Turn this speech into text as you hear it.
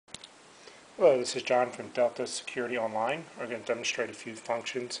Hello, this is John from Delta Security Online. We're going to demonstrate a few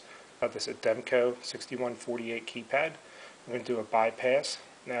functions of this Ademco 6148 keypad. We're going to do a bypass.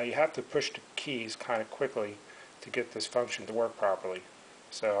 Now you have to push the keys kind of quickly to get this function to work properly.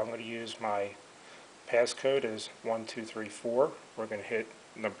 So I'm going to use my passcode as 1234. We're going to hit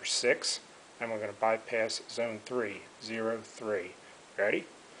number 6 and we're going to bypass zone 3, 0, 3. Ready?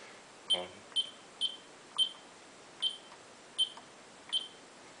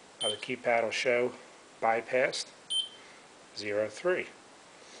 Now the keypad will show bypassed 0, 3.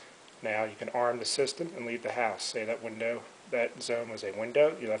 Now you can arm the system and leave the house. Say that zone was a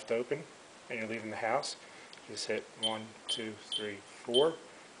window you left open and you're leaving the house. Just hit 1, 2, 3, 4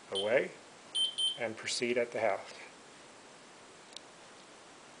 away and proceed at the house.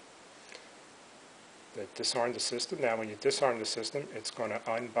 Disarm the system. Now when you disarm the system, it's going to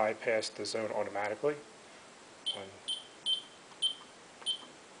unbypass the zone automatically.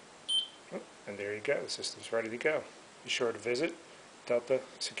 And there you go, the system's ready to go. Be sure to visit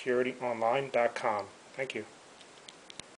deltasecurityonline.com. Thank you.